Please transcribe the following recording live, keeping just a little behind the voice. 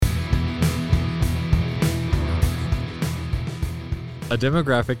A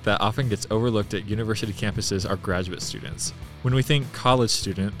demographic that often gets overlooked at university campuses are graduate students. When we think college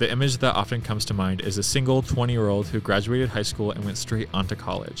student, the image that often comes to mind is a single 20-year-old who graduated high school and went straight onto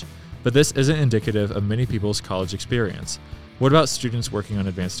college. But this isn't indicative of many people's college experience. What about students working on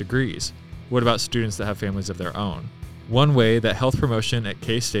advanced degrees? What about students that have families of their own? One way that health promotion at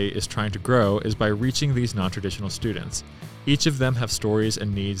K-State is trying to grow is by reaching these non-traditional students. Each of them have stories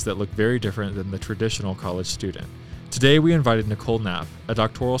and needs that look very different than the traditional college student. Today we invited Nicole Knapp, a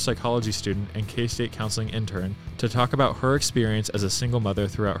doctoral psychology student and K-State counseling intern, to talk about her experience as a single mother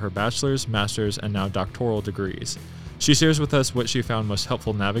throughout her bachelor's, master's, and now doctoral degrees. She shares with us what she found most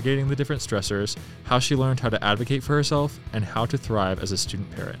helpful navigating the different stressors, how she learned how to advocate for herself, and how to thrive as a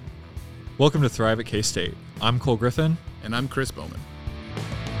student parent. Welcome to Thrive at K-State. I'm Cole Griffin. And I'm Chris Bowman.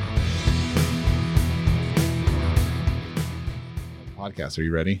 Podcast, are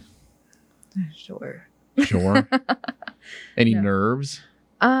you ready? Sure. Sure. Any No. nerves?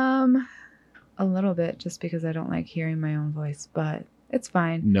 A little bit, just because I don't like hearing my own voice, but it's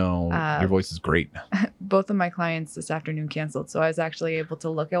fine. No, your voice is great. Both of my clients this afternoon canceled, so I was actually able to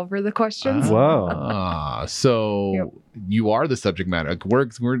look over the questions. Wow. So Yep. you are the subject matter.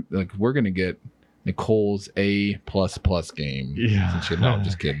 We're gonna get Nicole's A++ game. Yeah. No, I'm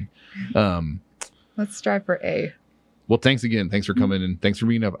just kidding. Let's strive for A. Well, thanks again. Thanks for coming and thanks for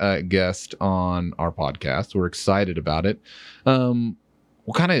being a guest on our podcast. We're excited about it.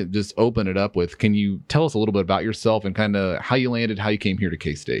 We'll kind of just open it up with, can you tell us a little bit about yourself and kind of how you landed, how you came here to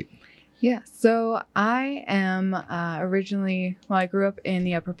K-State? Yeah, so I am originally, I grew up in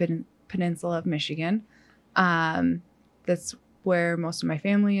the Upper Peninsula of Michigan. That's where most of my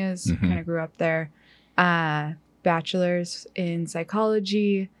family is. Mhm. Kind of grew up there. Bachelor's in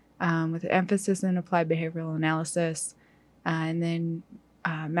psychology with an emphasis in applied behavioral analysis. And then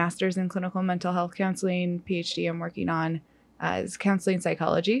master's in clinical mental health counseling. PhD I'm working on is counseling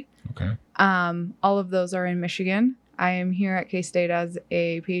psychology. Okay. All of those are in Michigan. I am here at K-State as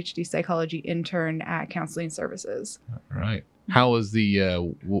a PhD psychology intern at Counseling Services. All right. How was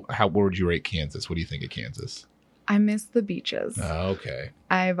where would you rate Kansas? What do you think of Kansas? I miss the beaches. Okay.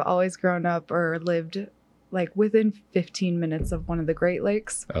 I've always grown up or lived like within 15 minutes of one of the Great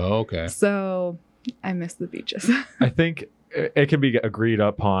Lakes. Okay. So I miss the beaches. I think it can be agreed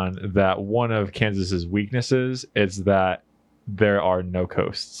upon that one of Kansas's weaknesses is that there are no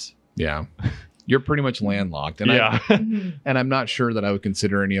coasts. Yeah. You're pretty much landlocked. And Mhm. I'm not sure that I would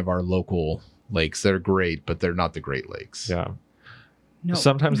consider any of our local lakes. They're great, but they're not the Great Lakes. Yeah. No.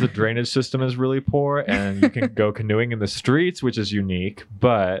 Sometimes the drainage system is really poor and you can go canoeing in the streets, which is unique,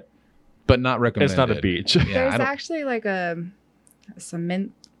 but But not recommended. it's not a beach. Yeah, There's I don't- actually like a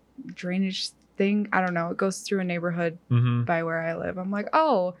cement drainage thing. I don't know. It goes through a neighborhood Mhm. by where I live. I'm like,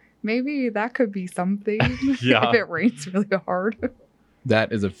 oh, maybe that could be something Yeah. if it rains really hard.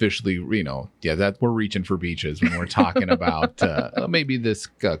 that is officially, that we're reaching for beaches when we're talking about maybe this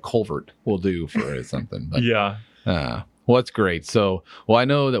culvert will do for something. But, Yeah. well, that's great. So, I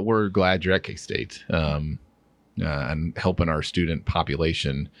know that we're glad you're at K-State and helping our student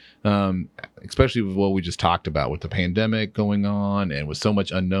population, especially with what we just talked about with the pandemic going on and with so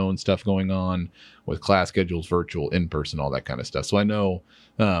much unknown stuff going on with class schedules, virtual, in-person, all that kind of stuff. So I know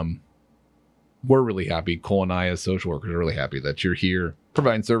we're really happy. Cole and I as social workers are really happy that you're here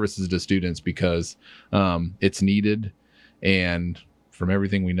providing services to students because it's needed. And from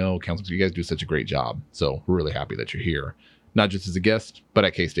everything we know, counselors, you guys do such a great job. So we're really happy that you're here, not just as a guest, but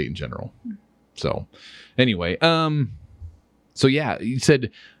at K-State in general. So anyway, so yeah, you said,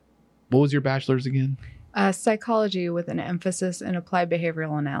 what was your bachelor's again? Psychology with an emphasis in applied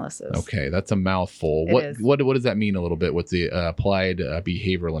behavioral analysis. Okay, that's a mouthful. It What is. what does that mean a little bit with the applied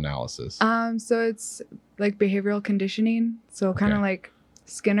behavioral analysis? So it's like behavioral conditioning. So kind of Okay. like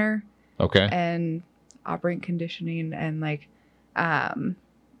Skinner Okay. and operant conditioning and like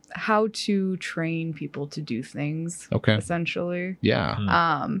how to train people to do things Okay. essentially.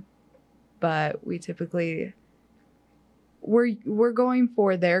 Yeah. But we typically we're going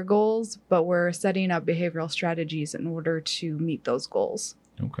for their goals, but we're setting up behavioral strategies in order to meet those goals.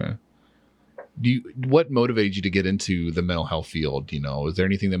 Okay. What motivated you to get into the mental health field? Is there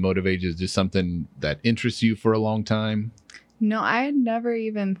anything that motivated you? Is just something that interests you for a long time? No, I had never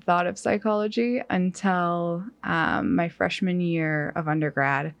even thought of psychology until my freshman year of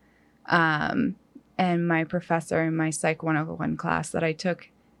undergrad. And my professor in my Psych 101 class that I took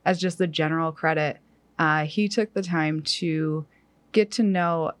as just the general credit, he took the time to get to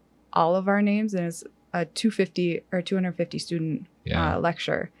know all of our names, and it's a 250 student Yeah.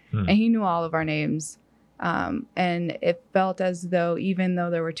 lecture. Hmm. And he knew all of our names. And it felt as though even though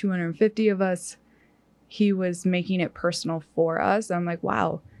there were 250 of us, he was making it personal for us. I'm like,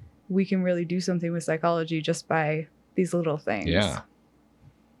 wow, we can really do something with psychology just by these little things. Yeah.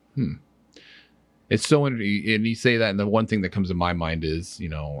 It's so interesting. And you say that, and the one thing that comes to my mind is,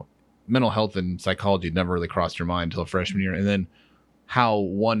 mental health and psychology never really crossed your mind until freshman year. And then how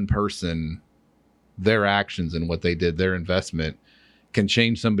one person, their actions and what they did, their investment, can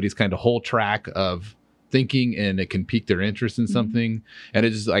change somebody's kind of whole track of thinking, and it can pique their interest in something. And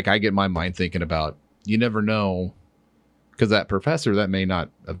it's just like, I get my mind thinking about, you never know, because that professor, that may not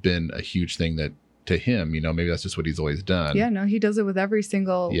have been a huge thing that to him, maybe that's just what he's always done. Yeah, no, he does it with every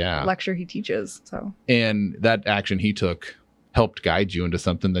single lecture he teaches. So, and that action he took helped guide you into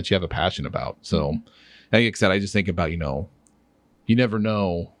something that you have a passion about. So, like I said, I just think about, you never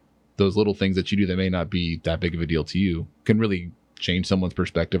know, those little things that you do that may not be that big of a deal to you can really change someone's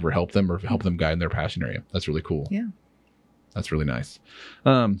perspective or help them guide in their passion area. That's really cool. Yeah. That's really nice.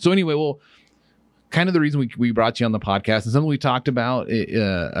 So anyway, well, kind of the reason we brought you on the podcast and something we talked about,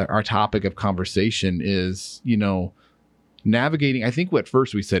 our topic of conversation is, navigating, I think at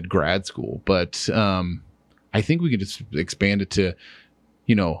first we said grad school, but I think we could just expand it to,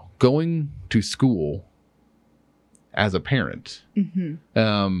 going to school as a parent.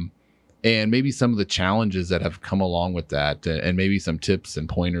 And maybe some of the challenges that have come along with that, and maybe some tips and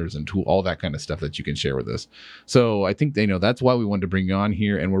pointers and all that kind of stuff that you can share with us. So I think, that's why we wanted to bring you on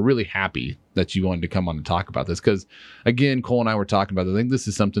here. And we're really happy that you wanted to come on and talk about this. Because again, Cole and I were talking about, I think this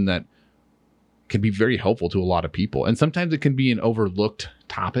is something that can be very helpful to a lot of people. And sometimes it can be an overlooked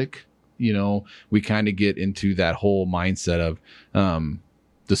topic. We kind of get into that whole mindset of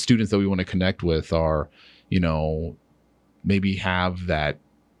the students that we want to connect with are, maybe have that,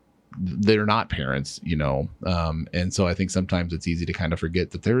 they're not parents, and so I think sometimes it's easy to kind of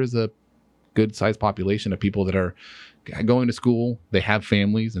forget that there is a good sized population of people that are going to school, they have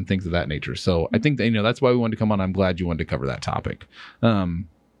families and things of that nature. So I think that, that's why we wanted to come on. I'm glad you wanted to cover that topic.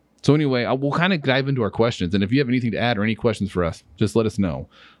 So anyway, we'll kind of dive into our questions, and if you have anything to add or any questions for us, just let us know.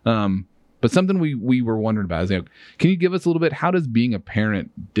 But something we were wondering about is, can you give us a little bit, how does being a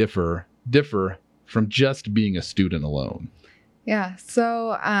parent differ from just being a student alone? Yeah.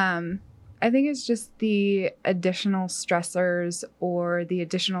 So I think it's just the additional stressors or the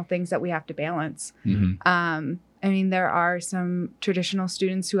additional things that we have to balance. I mean, there are some traditional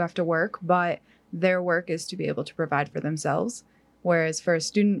students who have to work, but their work is to be able to provide for themselves. Whereas for a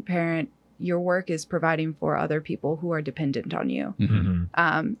student parent, your work is providing for other people who are dependent on you.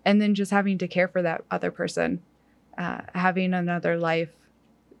 And then just having to care for that other person, having another life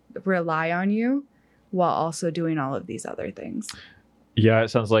rely on you, while also doing all of these other things. Yeah, it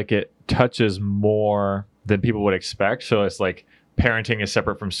sounds like it touches more than people would expect. So it's like parenting is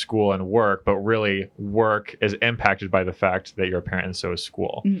separate from school and work, but really work is impacted by the fact that you're a parent, and so is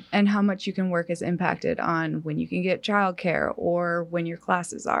school. And how much you can work is impacted on when you can get childcare or when your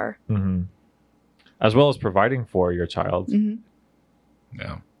classes are. As well as providing for your child.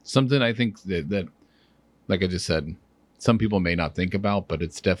 Yeah. Something I think that, like I just said, some people may not think about, but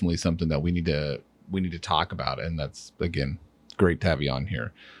it's definitely something that we need to talk about. And that's, again, great to have you on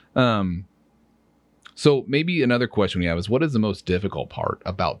here. So maybe another question we have is, what is the most difficult part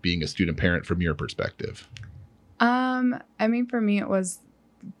about being a student parent from your perspective? I mean, for me, it was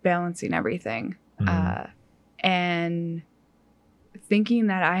balancing everything. And thinking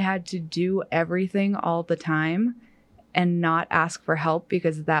that I had to do everything all the time and not ask for help,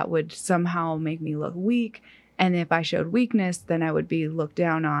 because that would somehow make me look weak. And if I showed weakness, then I would be looked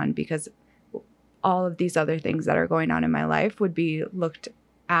down on, because all of these other things that are going on in my life would be looked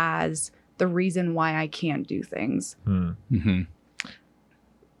as the reason why I can't do things.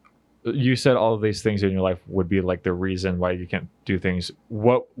 You said all of these things in your life would be like the reason why you can't do things.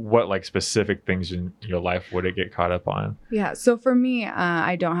 What like specific things in your life would it get caught up on? Yeah. So for me,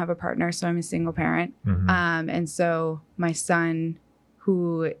 I don't have a partner, so I'm a single parent. And so my son,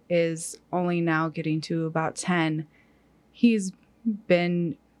 who is only now getting to about 10, he's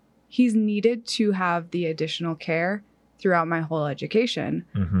needed to have the additional care throughout my whole education.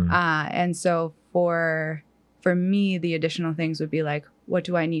 And so for me, the additional things would be like, what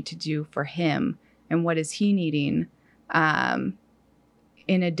do I need to do for him? And what is he needing? In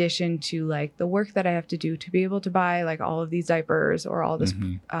addition to like the work that I have to do to be able to buy like all of these diapers or all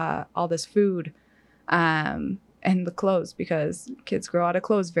this food, and the clothes, because kids grow out of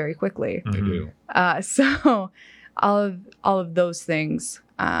clothes very quickly. They do. So all of those things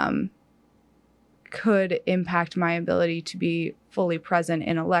could impact my ability to be fully present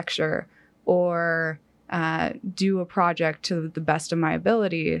in a lecture or do a project to the best of my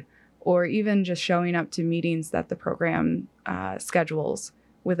ability, or even just showing up to meetings that the program schedules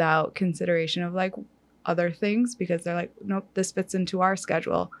without consideration of like, other things because they're like, nope, this fits into our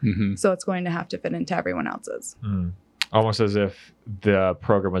schedule. Mm-hmm. So it's going to have to fit into everyone else's. Almost as if the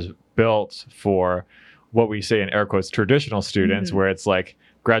program was built for what we say in air quotes traditional students, where it's like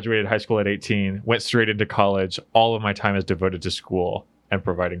graduated high school at 18, went straight into college. All of my time is devoted to school and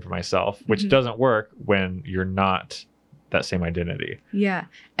providing for myself, which doesn't work when you're not that same identity. Yeah.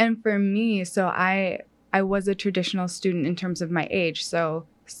 And for me, so I was a traditional student in terms of my age. So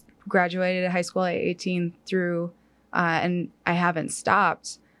graduated high school at 18 through, and I haven't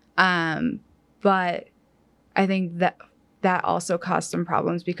stopped. But I think that also caused some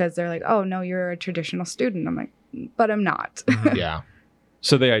problems because they're like, oh, no, you're a traditional student. I'm like, but I'm not. Yeah.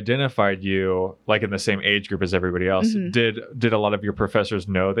 So they identified you like in the same age group as everybody else. Did a lot of your professors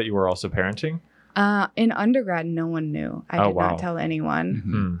know that you were also parenting? In undergrad, no one knew. I did not tell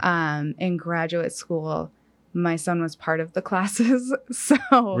anyone. In graduate school, my son was part of the classes.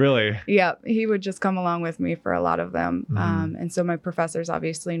 So Really? Yeah, he would just come along with me for a lot of them. And so my professors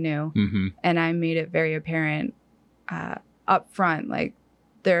obviously knew. And I made it very apparent up front, like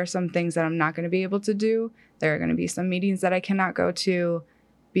there are some things that I'm not going to be able to do. There are going to be some meetings that I cannot go to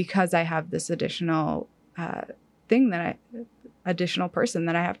because I have this additional additional person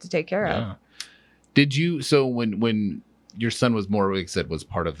that I have to take care of. Did you, so when your son was more, like I said, was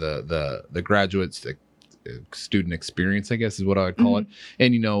part of the graduates, student experience, I guess is what I would call it.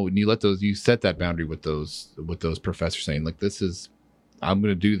 And, when you set that boundary with those professors saying like, I'm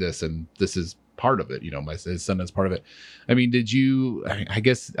going to do this and this is part of it, his son is part of it. I mean, did you, I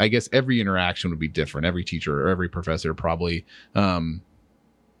guess every interaction would be different. Every teacher or every professor probably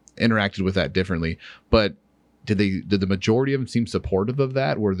interacted with that differently, but did the majority of them seem supportive of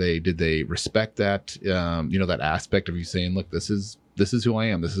that? Did they respect that, that aspect of you saying, look, this is who I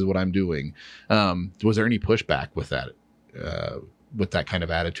am. This is what I'm doing. Was there any pushback with that kind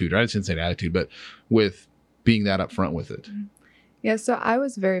of attitude? Or I shouldn't say attitude, but with being that upfront with it. Yeah, so I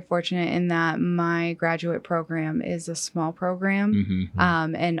was very fortunate in that my graduate program is a small program,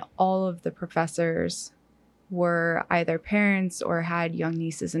 and all of the professors were either parents or had young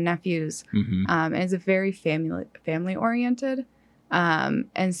nieces and nephews. And it's a very family oriented,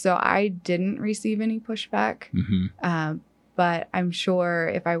 and so I didn't receive any pushback. But I'm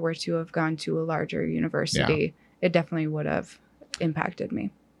sure if I were to have gone to a larger university, it definitely would have impacted me.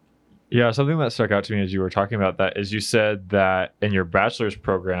 Yeah, something that stuck out to me as you were talking about that is you said that in your bachelor's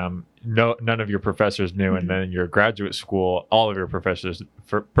program, none of your professors knew, and then in your graduate school, all of your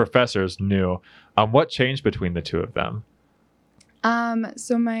professors knew. What changed between the two of them?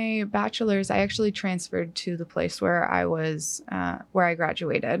 So my bachelor's, I actually transferred to the place where I was, where I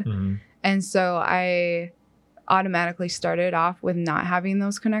graduated, and so I automatically started off with not having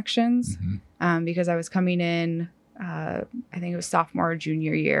those connections because I was coming in, I think it was sophomore or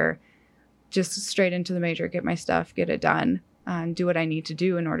junior year, just straight into the major, get my stuff, get it done, and do what I need to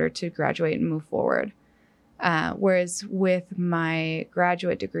do in order to graduate and move forward. Whereas with my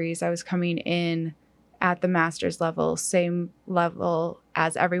graduate degrees, I was coming in at the master's level, same level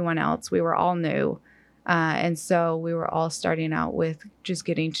as everyone else. We were all new. And so we were all starting out with just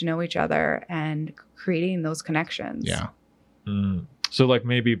getting to know each other and creating those connections. Yeah. So like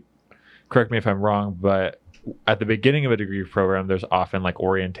maybe, correct me if I'm wrong, but at the beginning of a degree program, there's often like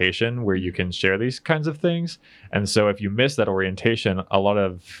orientation where you can share these kinds of things. And so if you miss that orientation, a lot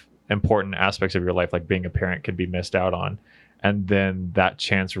of important aspects of your life, like being a parent, could be missed out on. And then that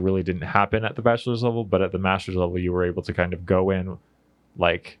chance really didn't happen at the bachelor's level, but at the master's level, you were able to kind of go in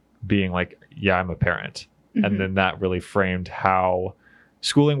like being like, yeah, I'm a parent. And then that really framed how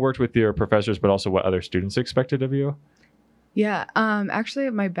schooling worked with your professors, but also what other students expected of you. Yeah. Actually,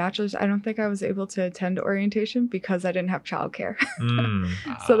 at my bachelor's, I don't think I was able to attend orientation because I didn't have childcare.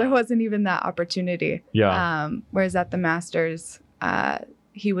 So there wasn't even that opportunity. Yeah. Whereas at the master's,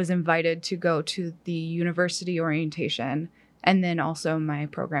 he was invited to go to the university orientation and then also my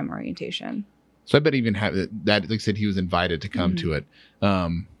program orientation. So I bet even have that, like I said, he was invited to come to it.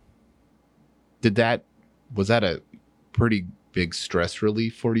 Was that a pretty big stress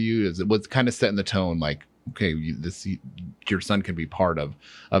relief for you? It was kind of setting the tone, like, okay, your son can be part of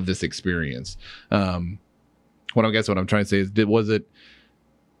this experience. What I'm trying to say is, was it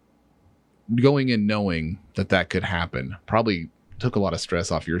going in knowing that could happen? Probably took a lot of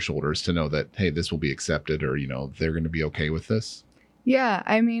stress off your shoulders to know that, hey, this will be accepted, or they're going to be okay with this. Yeah,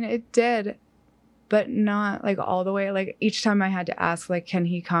 I mean, it did, but not like all the way. Like each time I had to ask, like, can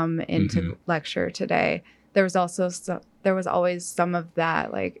he come into lecture today? There was always some of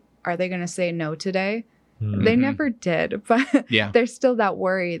that, like, are they going to say no today? They never did, but there's still that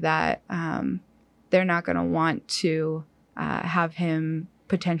worry that they're not going to want to have him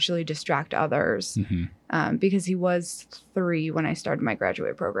potentially distract others, because he was 3 when I started my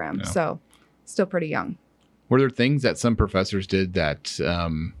graduate program. Yeah. So still pretty young. Were there things that some professors did that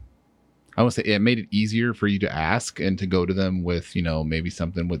I want to say it made it easier for you to ask and to go to them with, maybe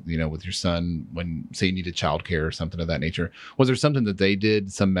something with, with your son when, say, you needed childcare or something of that nature? Was there something that they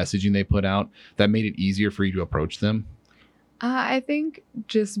did, some messaging they put out that made it easier for you to approach them? I think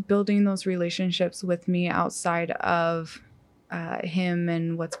just building those relationships with me outside of him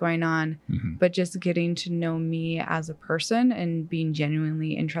and what's going on, but just getting to know me as a person and being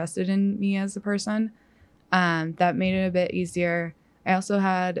genuinely interested in me as a person, that made it a bit easier. I also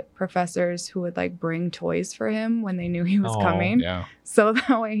had professors who would like bring toys for him when they knew he was coming. Yeah. So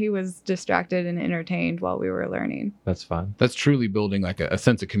that way he was distracted and entertained while we were learning. That's fun. That's truly building like a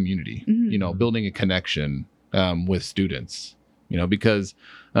sense of community, building a connection with students, because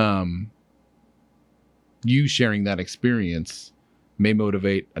you sharing that experience may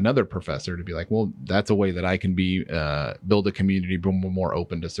motivate another professor to be like, well, that's a way that I can be build a community, be more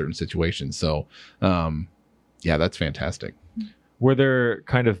open to certain situations. So yeah, that's fantastic. Were there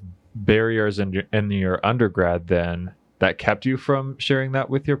kind of barriers in your undergrad then that kept you from sharing that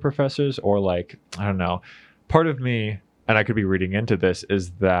with your professors? Or like, I don't know, part of me, and I could be reading into this,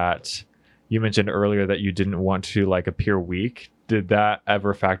 is that you mentioned earlier that you didn't want to like appear weak. Did that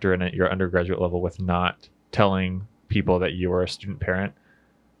ever factor in at your undergraduate level with not telling people that you were a student parent?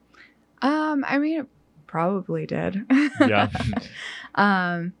 I mean, it probably did. Yeah.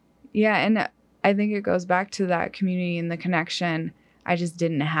 Yeah. And I think it goes back to that community and the connection. I just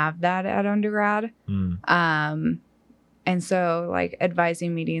didn't have that at undergrad. And so like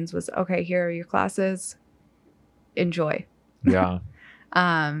advising meetings was, okay, here are your classes, enjoy. Yeah.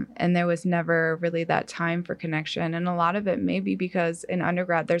 And there was never really that time for connection. And a lot of it may be because in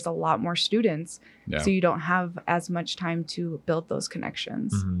undergrad, there's a lot more students. Yeah. So you don't have as much time to build those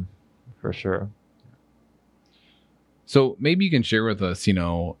connections. For sure. So maybe you can share with us,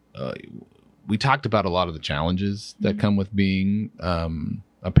 we talked about a lot of the challenges that come with being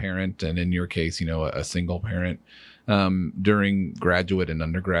a parent, and in your case, a single parent during graduate and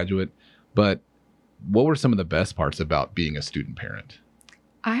undergraduate. But what were some of the best parts about being a student parent?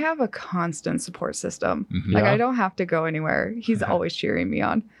 I have a constant support system. Mm-hmm. Like Yeah. I don't have to go anywhere. He's always cheering me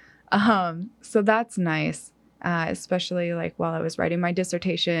on. So that's nice, especially like while I was writing my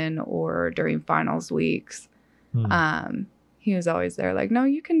dissertation or during finals weeks. He was always there like, no,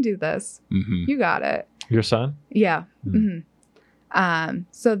 you can do this. Mm-hmm. You got it. Your son? Yeah.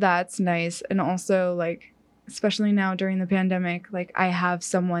 So that's nice. And also like, especially now during the pandemic, like I have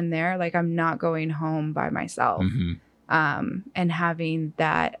someone there, like I'm not going home by myself. Mm-hmm. And having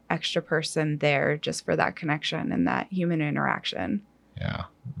that extra person there just for that connection and that human interaction. Yeah.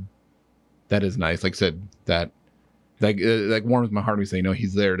 That is nice. Like I said, that warms my heart. We say,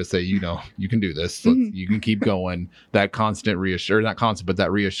 he's there to say, you can do this. You can keep going. That constant reassurance, not constant, but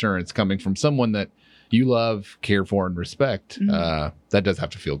that reassurance coming from someone that you love, care for, and respect. That does have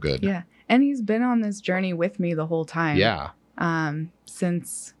to feel good. Yeah. And he's been on this journey with me the whole time. Yeah.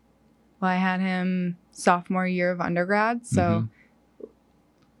 Since I had him sophomore year of undergrad. So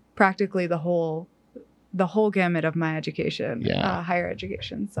practically the whole gamut of my education, higher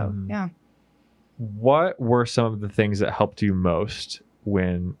education. So yeah. What were some of the things that helped you most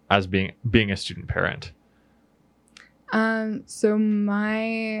as being a student parent? So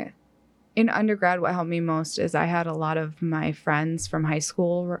in undergrad, what helped me most is I had a lot of my friends from high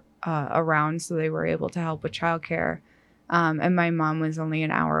school around, so they were able to help with childcare. And my mom was only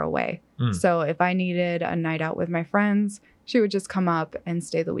an hour away. So if I needed a night out with my friends, she would just come up and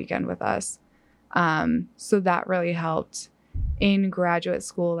stay the weekend with us. So that really helped. In graduate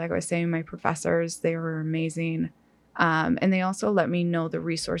school, like I was saying, my professors, they were amazing. And they also let me know the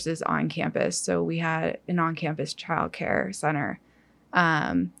resources on campus. So we had an on-campus childcare center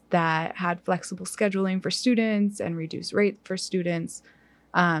that had flexible scheduling for students and reduced rate for students.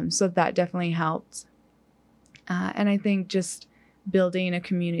 So that definitely helped. And I think just building a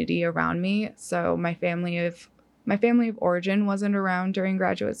community around me. So my family of origin wasn't around during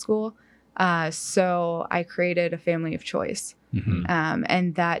graduate school. So I created a family of choice.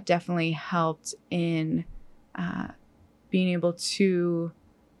 And that definitely helped in being able to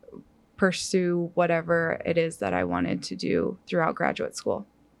pursue whatever it is that I wanted to do throughout graduate school.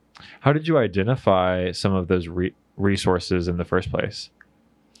 How did you identify some of those resources in the first place?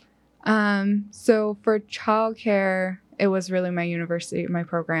 So for childcare, it was really my university, my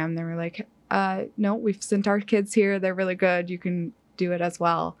program. They were like, no, we've sent our kids here. They're really good. You can do it as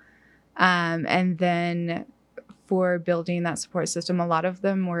well. And then for building that support system, a lot of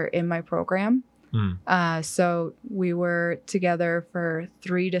them were in my program. So we were together for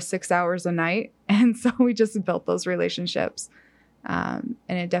 3 to 6 hours a night. And so we just built those relationships. And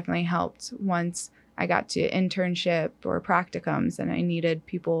it definitely helped once I got to internship or practicums and I needed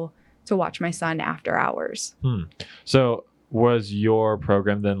people to watch my son after hours. So was your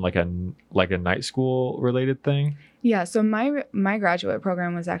program then like a night school related thing? Yeah, so my graduate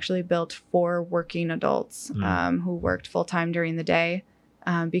program was actually built for working adults who worked full time during the day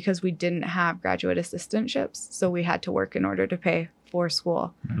because we didn't have graduate assistantships. So we had to work in order to pay for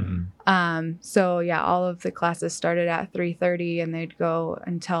school. So yeah, all of the classes started at 3:30 and they'd go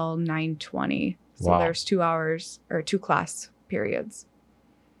until 9:20. So there's 2 hours or 2 class periods.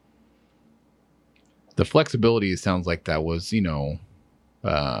 The flexibility sounds like that was,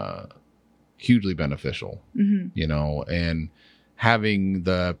 hugely beneficial, and having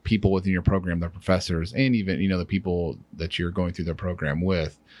the people within your program, the professors, and even, the people that you're going through the program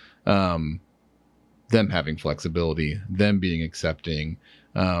with, them having flexibility, them being accepting,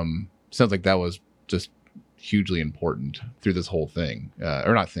 sounds like that was just hugely important through this whole thing,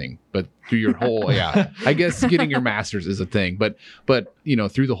 or not thing, but through your whole, I guess getting your master's is a thing, but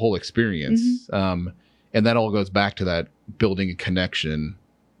through the whole experience, and that all goes back to that building a connection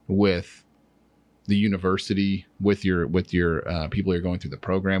with the university, with your people you're going through the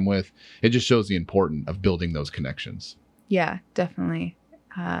program with. It just shows the importance of building those connections. Yeah, definitely.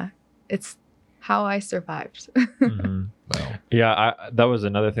 It's how I survived. Wow. Yeah, that was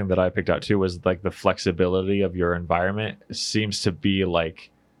another thing that I picked out too, was like the flexibility of your environment seems to be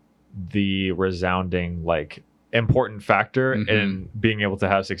like the resounding like important factor in being able to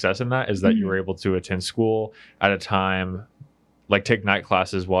have success in that, is that you were able to attend school at a time, like take night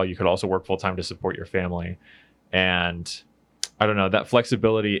classes while you could also work full time to support your family. And I don't know, that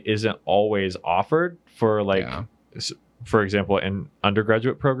flexibility isn't always offered for for example, in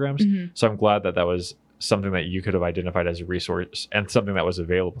undergraduate programs. So I'm glad that was something that you could have identified as a resource and something that was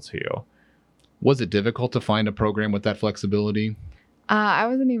available to you. Was it difficult to find a program with that flexibility? I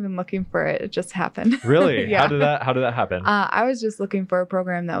wasn't even looking for it. It just happened. Really? Yeah. How did that happen? I was just looking for a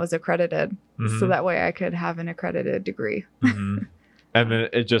program that was accredited so that way I could have an accredited degree. And then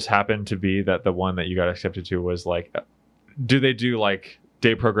it just happened to be that the one that you got accepted to was like, do they do like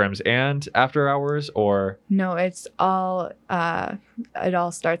day programs and after hours, or? No, it's all, it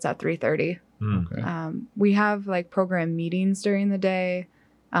all starts at 3:30. Okay. We have like program meetings during the day,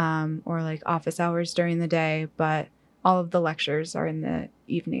 or like office hours during the day, but all of the lectures are in the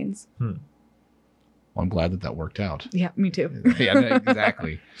evenings. Well, I'm glad that worked out. Yeah, me too. Yeah,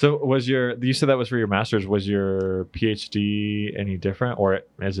 exactly. So you said that was for your master's. Was your PhD any different, or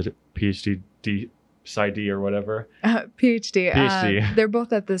is it a PhD PsyD or whatever? PhD. They're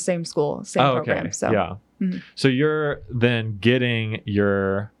both at the same school, same program. Okay. So yeah. So you're then getting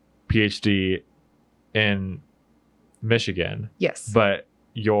your PhD in Michigan. Yes. But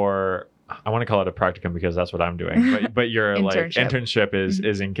I want to call it a practicum because that's what I'm doing. But your internship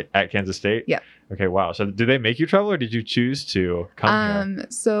is at Kansas State? Yeah. Okay, wow. So did they make you travel or did you choose to come here?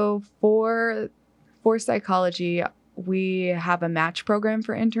 So for psychology, we have a match program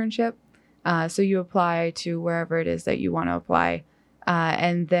for internship. So you apply to wherever it is that you want to apply.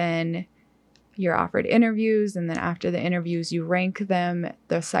 And then you're offered interviews. And then after the interviews, you rank them.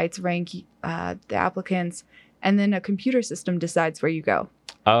 The sites rank the applicants. And then a computer system decides where you go.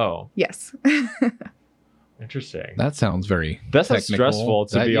 Oh. Yes. Interesting. That sounds That's stressful,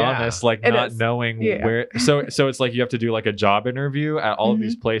 to be honest, like it not is. knowing where. So it's like you have to do like a job interview at all of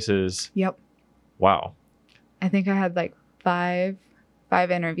these places. Yep. Wow. I think I had like five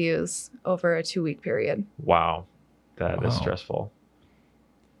interviews over a 2-week period. Wow. That is stressful.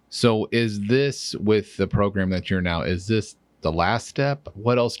 So is this, with the program that you're now, is this the last step?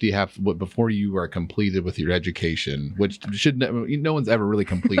 What else do you have before you are completed with your education, which no one's ever really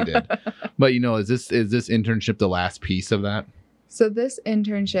completed? But is this internship the last piece of that? So this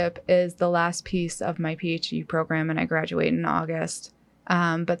internship is the last piece of my PhD program, and I graduate in August.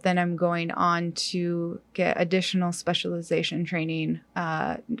 But then I'm going on to get additional specialization training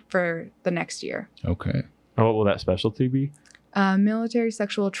for the next year. Okay. And what will that specialty be? Military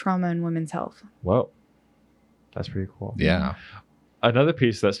sexual trauma and women's health. Whoa. That's pretty cool. Yeah. Another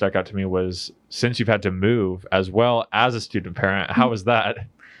piece that stuck out to me was, since you've had to move as well as a student parent, how was that?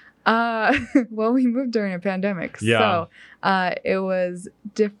 Well, we moved during a pandemic. Yeah. So it was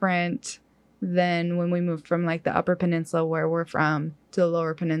different than when we moved from like the Upper Peninsula where we're from to the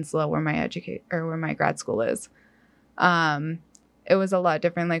Lower Peninsula where my grad school is. It was a lot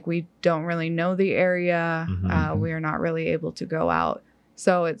different. Like, we don't really know the area. We are not really able to go out.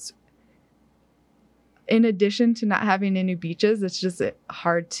 So in addition to not having any beaches, it's just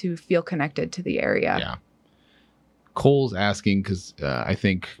hard to feel connected to the area. Yeah. Cole's asking because I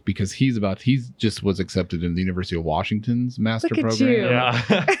think because he just was accepted in the University of Washington's master Look at program. you.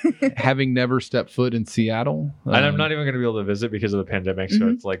 Yeah. Having never stepped foot in Seattle. And I'm not even going to be able to visit because of the pandemic. So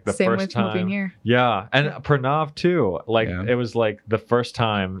Mhm. it's like the Same first with time. moving here. Yeah. And Pranav too. Like Yeah. it was like the first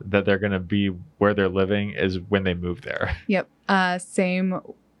time that they're going to be where they're living is when they move there. Yep.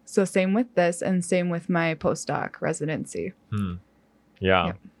 Same with this, and same with my postdoc residency. Yeah.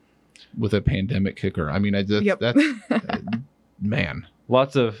 Yep. With a pandemic kicker. I mean, that's man.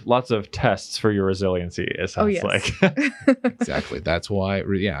 Lots of tests for your resiliency, it sounds yes. like. Exactly. That's why.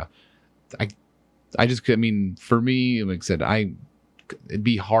 Yeah. I mean, for me, like I said, it'd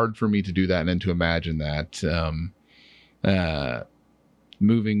be hard for me to do that and then to imagine that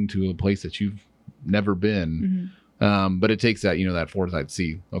moving to a place that you've never been. Mhm. But it takes that, that foresight to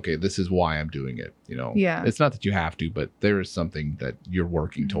see, okay, this is why I'm doing it. Yeah. It's not that you have to, but there is something that you're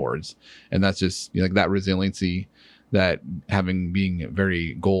working towards. And that's just like that resiliency, that being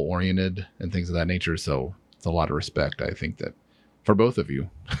very goal oriented and things of that nature. So it's a lot of respect, I think, that for both of you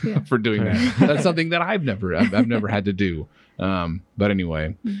for doing that. That's something that I've never had to do. But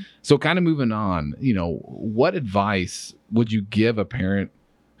anyway, so kind of moving on, what advice would you give a parent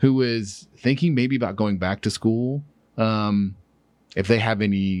who is thinking maybe about going back to school? If they have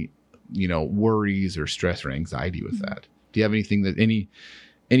any, worries or stress or anxiety with that, do you have anything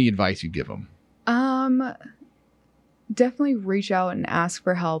any advice you give them? Definitely reach out and ask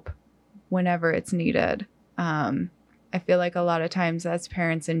for help whenever it's needed. I feel like a lot of times as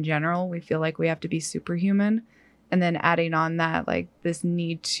parents in general, we feel like we have to be superhuman, and then adding on that, like this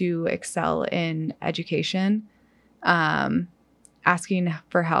need to excel in education, asking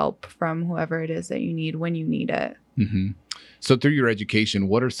for help from whoever it is that you need when you need it. Mm-hmm. So through your education,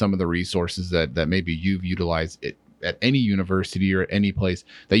 what are some of the resources that maybe you've utilized at any university or at any place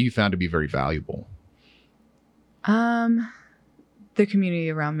that you found to be very valuable? The community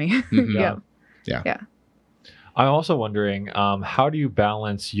around me. Mhm. Yeah. I'm also wondering, how do you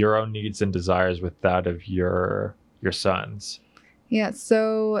balance your own needs and desires with that of your sons? Yeah,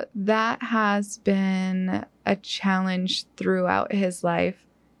 so that has been a challenge throughout his life.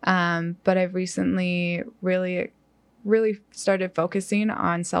 But I've recently really started focusing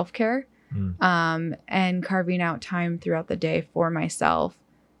on self-care, and carving out time throughout the day for myself.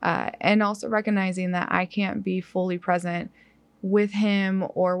 And also recognizing that I can't be fully present with him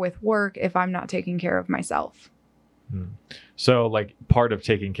or with work if I'm not taking care of myself. So like part of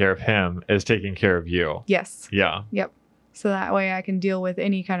taking care of him is taking care of you. Yes. Yeah. Yep. So that way I can deal with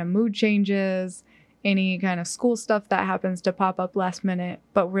any kind of mood changes, any kind of school stuff that happens to pop up last minute,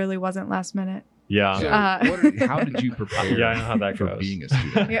 but really wasn't last minute. Yeah. So how did you prepare Yeah, I know how that for goes. being a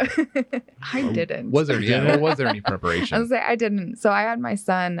student? Yeah. I didn't. Was there any preparation? I was like, I didn't. So I had my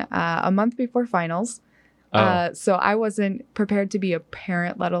son a month before finals. Oh. So I wasn't prepared to be a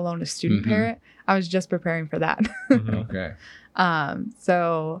parent, let alone a student Mhm. parent. I was just preparing for that. Mhm. Okay.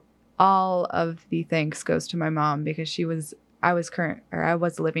 So all of the thanks goes to my mom because I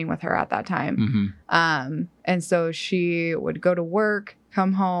was living with her at that time. Mm-hmm. And so she would go to work,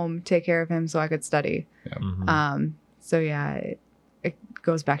 come home, take care of him so I could study. Mhm. So yeah, it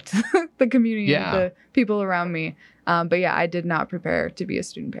goes back to the community Yeah. and the people around me. But yeah, I did not prepare to be a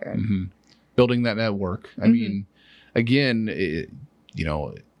student parent. Mm-hmm. Building that network. I Mhm. mean, again,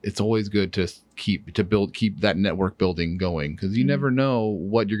 it's always good to keep that network building going, because you Mhm. never know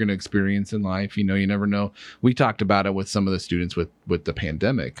what you're going to experience in life. You never know. We talked about it with some of the students with the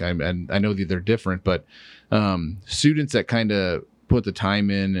pandemic. And I know that they're different, but students that kind of put the time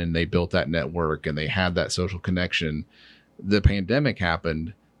in and they built that network and they had that social connection, the pandemic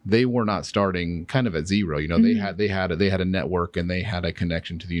happened. They were not starting kind of at zero. Mhm. They had a network and they had a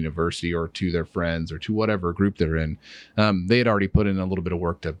connection to the university or to their friends or to whatever group they're in. They had already put in a little bit of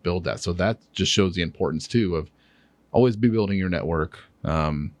work to build that. So that just shows the importance too of always be building your network,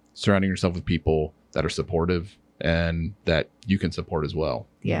 surrounding yourself with people that are supportive and that you can support as well.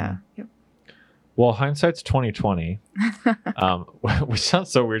 Yeah. Yep. Well, hindsight's 2020. Which sounds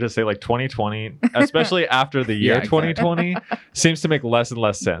so weird to say, like 2020, especially after the year Yeah, exactly. 2020, seems to make less and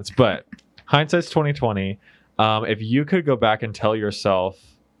less sense. But hindsight's 2020. If you could go back and tell yourself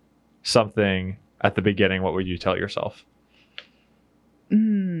something at the beginning, what would you tell yourself?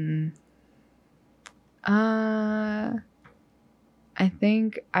 I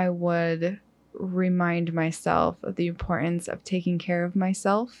think I would remind myself of the importance of taking care of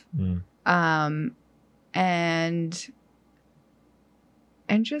myself. And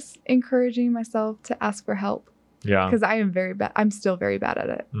just encouraging myself to ask for help Yeah. because I am very bad. I'm still very bad at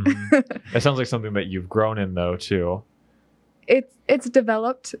it. Mhm. It sounds like something that you've grown in though too. It's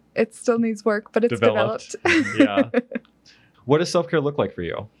developed. It still needs work, but it's developed. Yeah. What does self-care look like for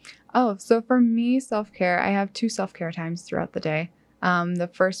you? Oh, so for me, self-care, I have 2 self-care times throughout the day. The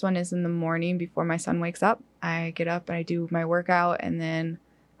first one is in the morning before my son wakes up. I get up and I do my workout, and then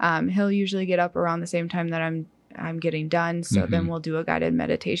he'll usually get up around the same time that I'm getting done. So then we'll do a guided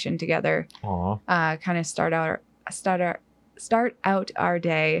meditation together. Aw. Kind of start out our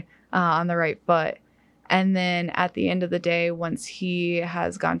day on the right foot. And then at the end of the day, once he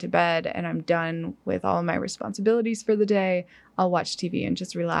has gone to bed and I'm done with all of my responsibilities for the day, I'll watch TV and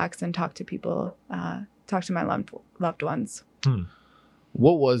just relax and talk to people, talk to my loved ones.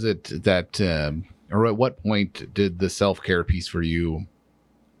 What was it that, or at what point did the self-care piece for you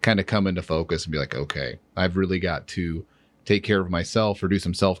kind of come into focus and be like, okay, I've really got to take care of myself or do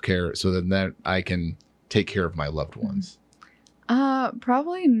some self-care so that I can take care of my loved ones?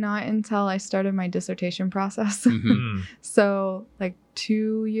 Probably not until I started my dissertation process. So like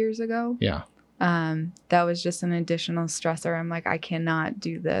 2 years ago. Yeah. That was just an additional stressor. I'm like, I cannot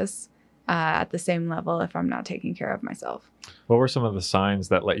do this at the same level if I'm not taking care of myself. What were some of the signs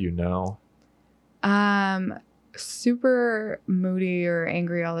that let you know? Super moody or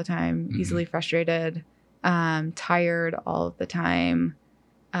angry all the time, easily frustrated, tired all of the time.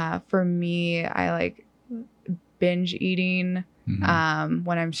 For me, I like binge eating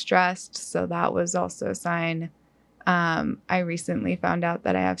when I'm stressed. So that was also a sign. I recently found out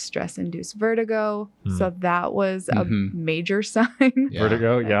that I have stress-induced vertigo. So that was a major sign. Yeah.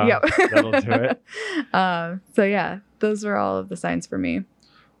 Vertigo? Yeah. Yep. That'll do it. So yeah, those were all of the signs for me.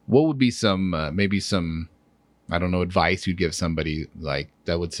 What would be some, maybe some, I don't know, advice you'd give somebody like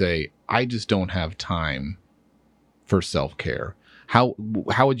that would say, I just don't have time for self-care? How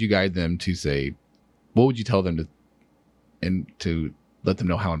would you guide them to say, what would you tell them to let them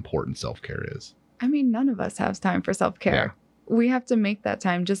know how important self-care is? I mean, none of us has time for self-care. We have to make that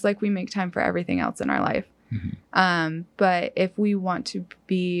time just like we make time for everything else in our life. But if we want to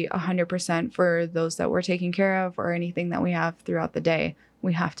be 100% for those that we're taking care of or anything that we have throughout the day,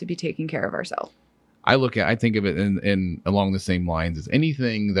 we have to be taking care of ourselves. I think of it in along the same lines as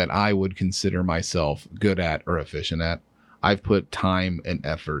anything that I would consider myself good at or efficient at. I've put time and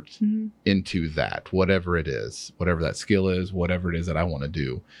effort into that, whatever it is, whatever that skill is, whatever it is that I want to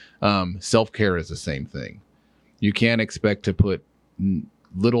do. Self-care is the same thing. You can't expect to put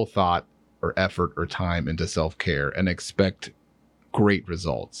little thought or effort or time into self-care and expect great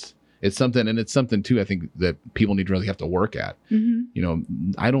results. It's something too, I think, that people need to really have to work at. You know,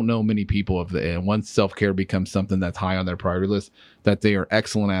 I don't know many people once self-care becomes something that's high on their priority list, that they are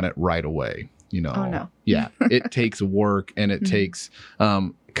excellent at it right away. You know, Oh, no. Yeah, it takes work and it takes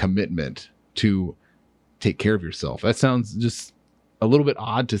commitment to take care of yourself. That sounds just a little bit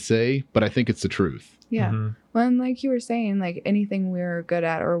odd to say, but I think it's the truth. Yeah. Well, and like you were saying, like anything we're good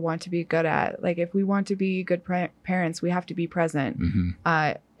at or want to be good at, like if we want to be good parents, we have to be present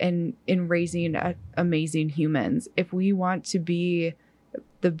in raising amazing humans. If we want to be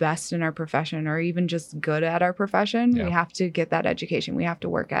the best in our profession or even just good at our profession, we have to get that education. We have to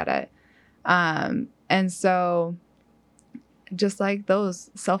work at it. And so just like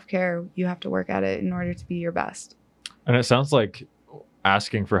those self-care, you have to work at it in order to be your best. And it sounds like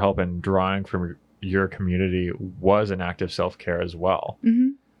asking for help and drawing from your community was an act of self-care as well.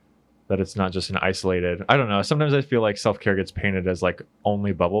 That it's not just an isolated, I don't know. Sometimes I feel like self-care gets painted as like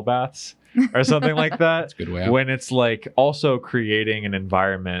only bubble baths or something like that. That's a good way out. When it's like also creating an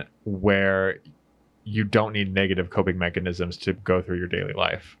environment where you don't need negative coping mechanisms to go through your daily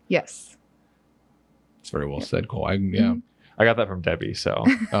life. Yes. It's very well said, Cole. I got that from Debbie, so.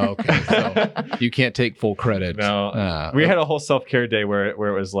 Oh, okay. So you can't take full credit. No. We had a whole self-care day where it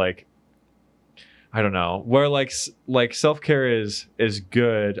was like, I don't know, where like self-care is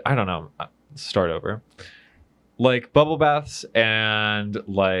good. I don't know. Start over. Like bubble baths and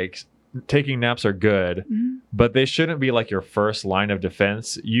like taking naps are good, but they shouldn't be like your first line of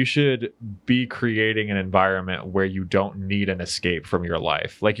defense. You should be creating an environment where you don't need an escape from your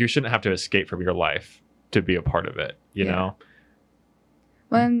life. Like you shouldn't have to escape from your life to be a part of it, you know?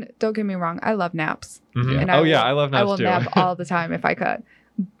 Well, and don't get me wrong, I love naps. And I love naps I will too. nap all the time if I could.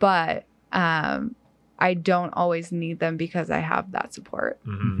 But I don't always need them because I have that support.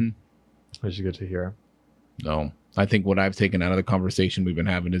 Which is good to hear. No, I think what I've taken out of the conversation we've been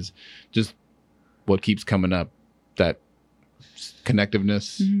having is just what keeps coming up, that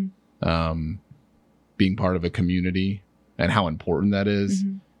connectiveness, being part of a community and how important that is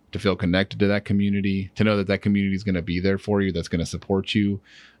to feel connected to that community, to know that that community is going to be there for you, that's going to support you.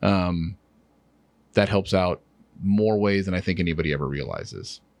 That helps out more ways than I think anybody ever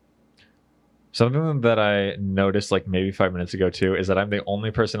realizes. Something that I noticed like maybe 5 minutes ago too is that I'm the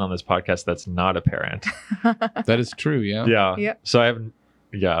only person on this podcast that's not a parent. That is true. Yeah. Yeah. Yep. So I have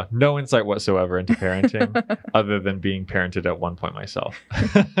no insight whatsoever into parenting other than being parented at one point myself.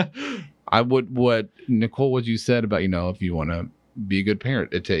 What Nicole, what you said about, if you want to be a good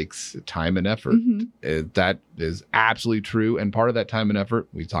parent, it takes time and effort. That is absolutely true. And part of that time and effort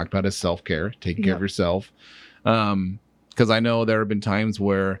we talked about is self-care, taking care of yourself. Because I know there have been times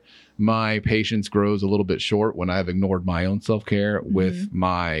where my patience grows a little bit short when I've ignored my own self-care with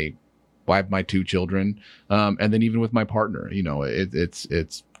my 2 children. And then even with my partner,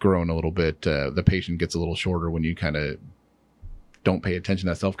 it's grown a little bit. The patient gets a little shorter when you kind of don't pay attention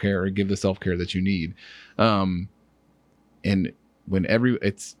to that self-care or give the self-care that you need. And when every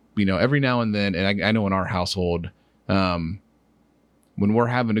now and then, and I know in our household, when we're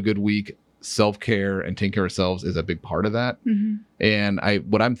having a good week, self-care and taking care of ourselves is a big part of that. And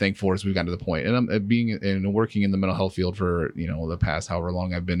what I'm thankful for is we've gotten to the point, and I'm being and working in the mental health field for, the past however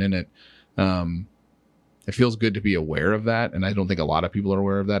long I've been in it. It feels good to be aware of that. And I don't think a lot of people are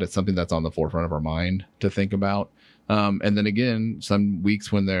aware of that. It's something that's on the forefront of our mind to think about. And then again, some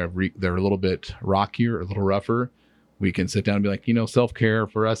weeks when they're a little bit rockier, a little rougher, we can sit down and be like, self-care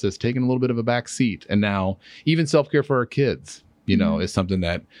for us is taking a little bit of a back seat. And now even self-care for our kids, is something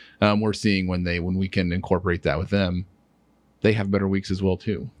that we're seeing when we can incorporate that with them, they have better weeks as well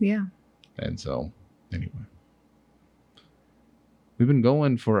too. Yeah. And so anyway, we've been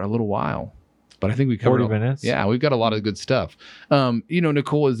going for a little while, but I think we covered 40 minutes. Yeah, we've got a lot of good stuff.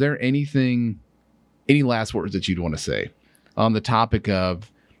 Nicole, is there any last words that you'd want to say on the topic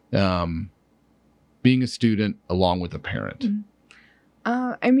of being a student along with a parent?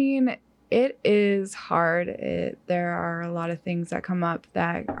 It is hard. There are a lot of things that come up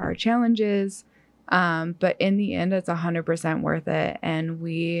that are challenges, but in the end, it's 100% worth it. And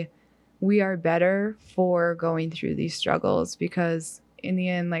we are better for going through these struggles because in the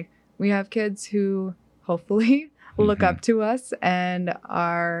end, like, we have kids who hopefully look up to us and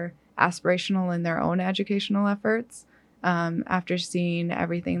are aspirational in their own educational efforts after seeing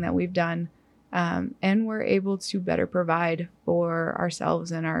everything that we've done. And we're able to better provide for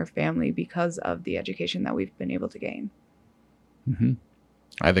ourselves and our family because of the education that we've been able to gain.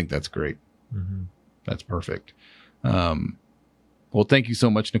 I think that's great. That's perfect. Well, thank you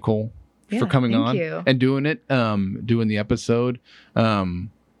so much, Nicole, for coming on and doing it, doing the episode.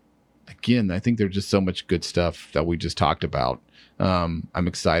 Again, I think there's just so much good stuff that we just talked about. I'm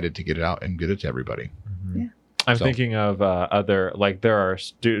excited to get it out and get it to everybody. Yeah. I'm thinking of there are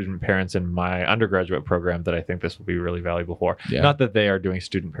student parents in my undergraduate program that I think this will be really valuable for. Yeah. Not that they are doing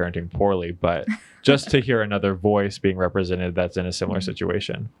student parenting poorly, but just to hear another voice being represented that's in a similar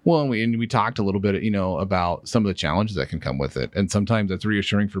situation. Well, we talked a little bit, about some of the challenges that can come with it. And sometimes it's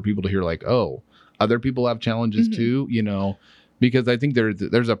reassuring for people to hear like, oh, other people have challenges too, because I think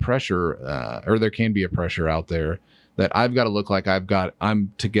there's a pressure or there can be a pressure out there that I've got to look like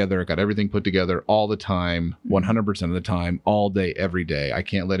I'm together, got everything put together all the time, 100% of the time, all day, every day. I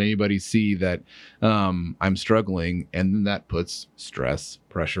can't let anybody see that I'm struggling. And then that puts stress,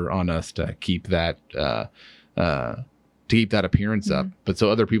 pressure on us to keep that appearance up. But so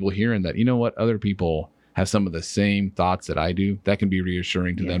other people hearing that, other people have some of the same thoughts that I do, that can be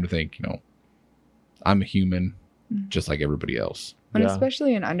reassuring to them to think, I'm a human just like everybody else. And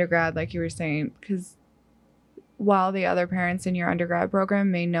especially in undergrad, like you were saying, because while the other parents in your undergrad program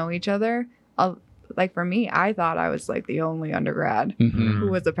may know each other, like for me, I thought I was like the only undergrad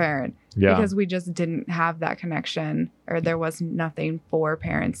who was a parent because we just didn't have that connection, or there was nothing for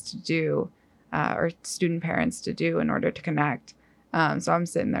parents to do or student parents to do in order to connect. So I'm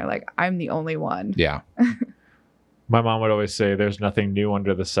sitting there like, I'm the only one. Yeah. My mom would always say there's nothing new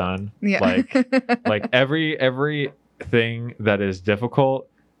under the sun. Yeah. Like everything that is difficult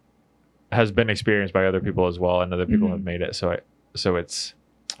has been experienced by other people as well, and other people have made it. So it's,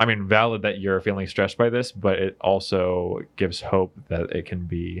 valid that you're feeling stressed by this, but it also gives hope that it can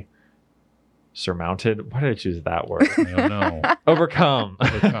be surmounted. Why did I choose that word? I don't know. Overcome.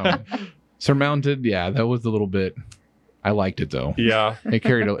 Surmounted. Yeah, that was a little bit. I liked it though. Yeah, it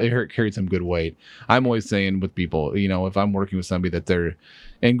carried some good weight. I'm always saying with people, if I'm working with somebody that they're,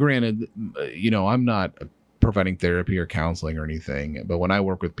 and granted, I'm not providing therapy or counseling or anything, but when I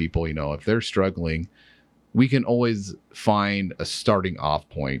work with people, if they're struggling, we can always find a starting off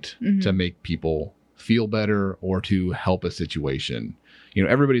point to make people feel better or to help a situation.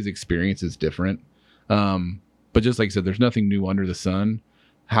 Everybody's experience is different, but just like I said, there's nothing new under the sun.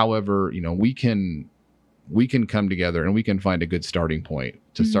 However, we can we can come together and we can find a good starting point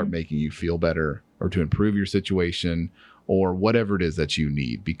to start making you feel better or to improve your situation or whatever it is that you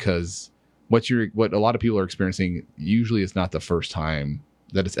need. Because what a lot of people are experiencing usually is not the first time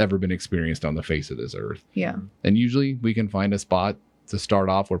that it's ever been experienced on the face of this earth. Yeah. And usually we can find a spot to start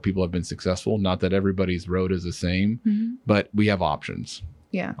off where people have been successful. Not that everybody's road is the same, but we have options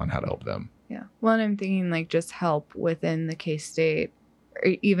on how to help them. Yeah. Well, and I'm thinking like just help within the K-State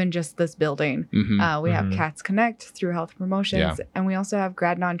or even just this building. We have Cats Connect through Health Promotions, and we also have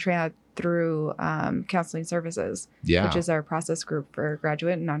Grad Non-Trad through Counseling Services, which is our process group for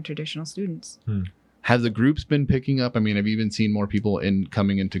graduate and non-traditional students. Have the groups been picking up? I mean, have you even seen more people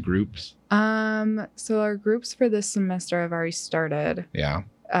coming into groups? So our groups for this semester have already started. Yeah.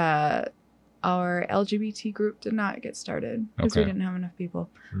 Our LGBT group did not get started because we didn't have enough people,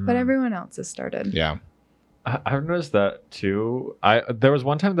 but everyone else has started. Yeah. I've noticed that too. There was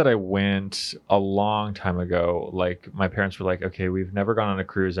one time that I went a long time ago. Like my parents were like, okay, we've never gone on a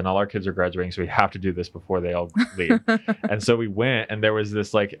cruise and all our kids are graduating, so we have to do this before they all leave. And so we went, and there was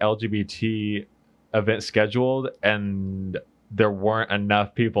this like LGBT event scheduled, and there weren't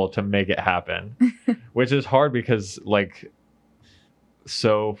enough people to make it happen, which is hard because like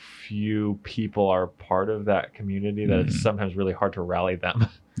so few people are part of that community that it's sometimes really hard to rally them.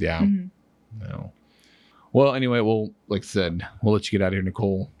 Yeah. No. Well, anyway, like I said, we'll let you get out of here,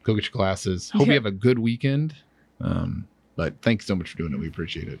 Nicole. Go get your classes. Hope you have a good weekend. But thanks so much for doing it. We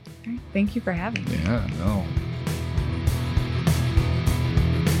appreciate it. Thank you for having me. Yeah, no.